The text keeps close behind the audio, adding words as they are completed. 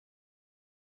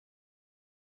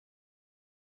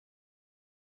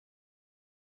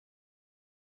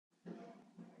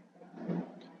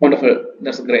Wonderful.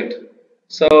 That's great.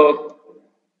 So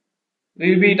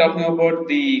we'll be talking about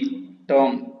the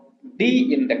term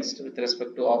de-indexed with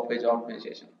respect to off-page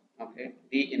optimization. Okay,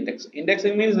 de-indexed.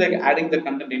 Indexing means like adding the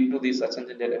content into the search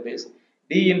engine database.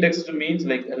 De-indexed means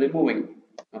like removing.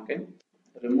 Okay,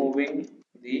 removing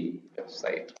the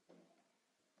website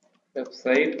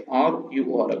or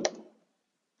URL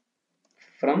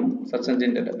from search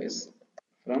engine database.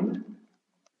 From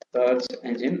search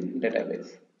engine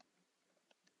database.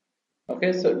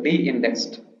 Okay, so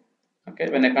de-indexed. Okay,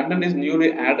 when a content is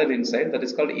newly added inside, that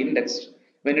is called indexed.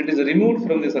 When it is removed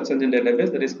from the search engine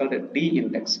database, that is called a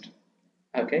de-indexed.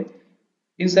 Okay,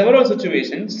 in several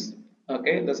situations,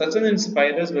 okay, the search engine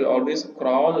spiders will always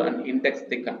crawl and index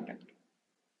the content,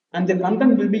 and the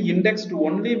content will be indexed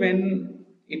only when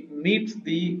it meets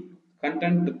the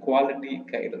content quality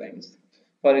guidelines.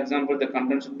 For example, the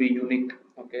content should be unique.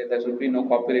 Okay, there should be no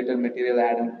copyrighted material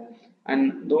added,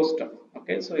 and those stuff.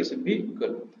 Okay, so it should be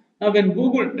good. Now, when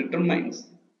Google determines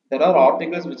there are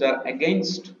articles which are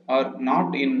against or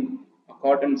not in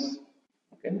accordance,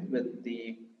 okay, with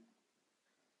the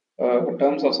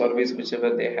terms of service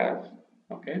whichever they have,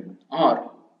 okay,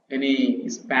 or any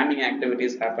spamming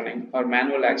activities happening or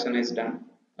manual action is done,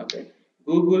 okay,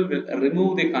 Google will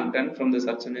remove the content from the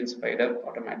search engine spider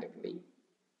automatically.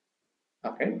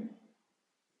 Okay,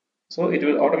 so it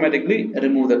will automatically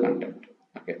remove the content.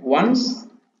 Okay, once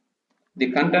the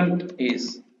content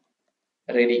is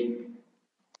ready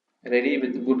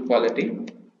with good quality,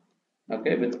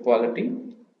 okay, with quality,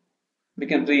 we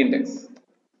can re-index.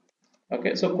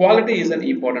 Okay, so quality is an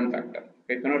important factor.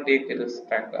 Okay, you cannot take this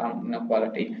factor on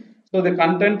quality. So the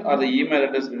content or the email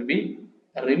address will be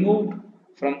removed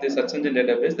from the search engine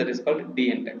database, that is called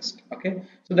de-indexed. Okay,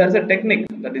 so there is a technique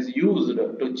that is used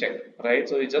to check, right?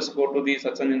 So you just go to the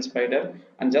search engine spider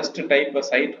and just type a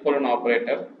site colon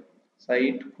operator,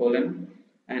 site colon,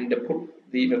 and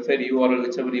put the website URL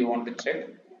whichever you want to check.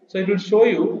 So it will show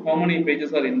you how many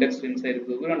pages are indexed inside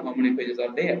Google and how many pages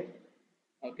are there.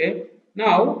 Okay,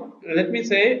 now let me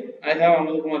say I have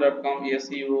amadkumar.com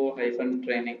SEO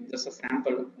training, just a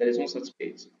sample. There is no such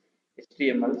page,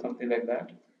 HTML something like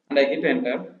that, and I hit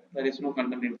enter. There is no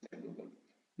content inside Google.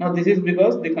 Now this is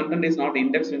because the content is not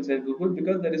indexed inside Google,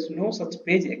 because there is no such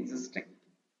page existing.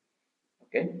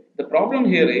 Okay, the problem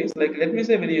here is, like, let me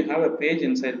say when you have a page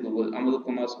inside Google,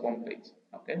 Amadkumar's home page.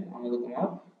 Okay,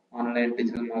 Amadkumar online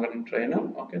digital marketing trainer.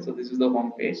 Okay, so this is the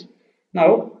home page.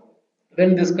 Now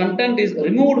when this content is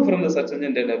removed from the search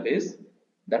engine database,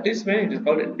 that is when it is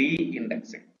called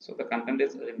de-indexing. So the content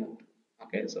is removed.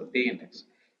 Okay, so de-indexed.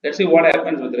 Let's see what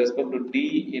happens with respect to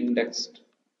de-indexed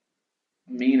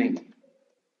meaning.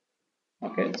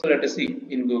 Okay, so let us see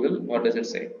in Google what does it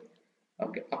say.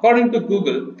 Okay, according to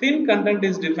Google, thin content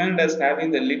is defined as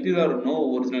having the little or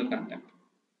no original content.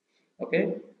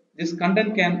 Okay, this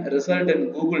content can result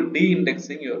in Google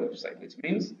de-indexing your website, which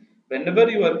means whenever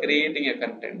you are creating a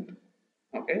content,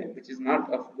 okay, which is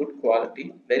not of good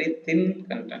quality, very thin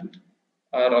content,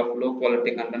 or of low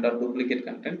quality content or duplicate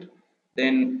content,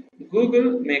 then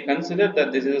Google may consider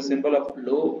that this is a symbol of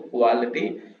low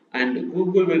quality, and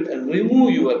Google will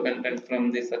remove your content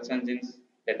from the search engine's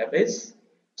database.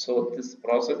 So this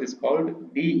process is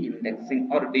called de-indexing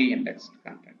or de-indexed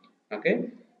content.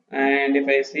 Okay, and if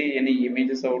I see any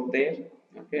images out there,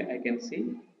 okay, I can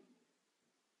see.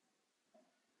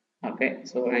 Okay,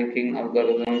 so ranking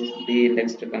algorithms,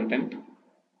 de-indexed content.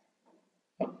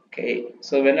 Okay,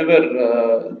 so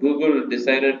whenever Google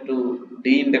decided to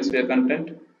de-index your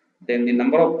content, then the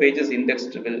number of pages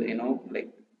indexed will, like,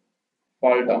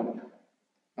 fall down.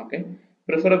 Okay,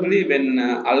 preferably when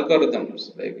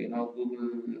algorithms like,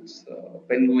 Google's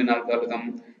penguin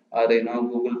algorithm, or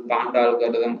Google panda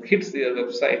algorithm hits your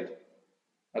website.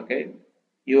 Okay,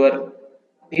 your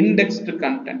indexed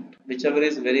content, whichever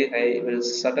is very high, will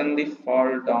suddenly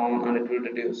fall down and it will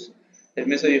reduce. Let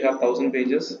me say you have 1000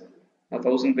 pages. Now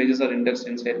 1000 pages are indexed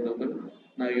inside Google.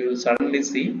 Now you will suddenly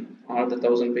see all the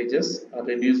 1000 pages are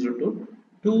reduced to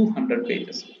 200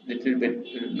 pages. Little bit,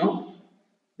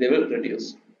 they will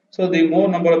reduce. So the more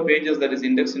number of pages that is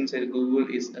indexed inside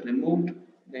Google is removed,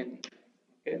 then,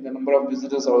 okay, the number of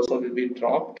visitors also will be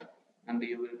dropped, and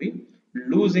you will be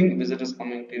losing visitors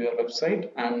coming to your website,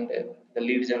 and the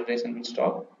lead generation will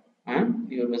stop, and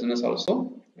your business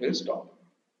also will stop.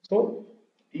 So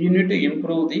you need to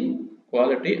improve the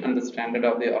quality and the standard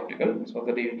of the article so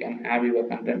that you can have your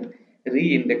content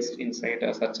re-indexed inside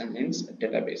a search engine's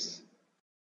database.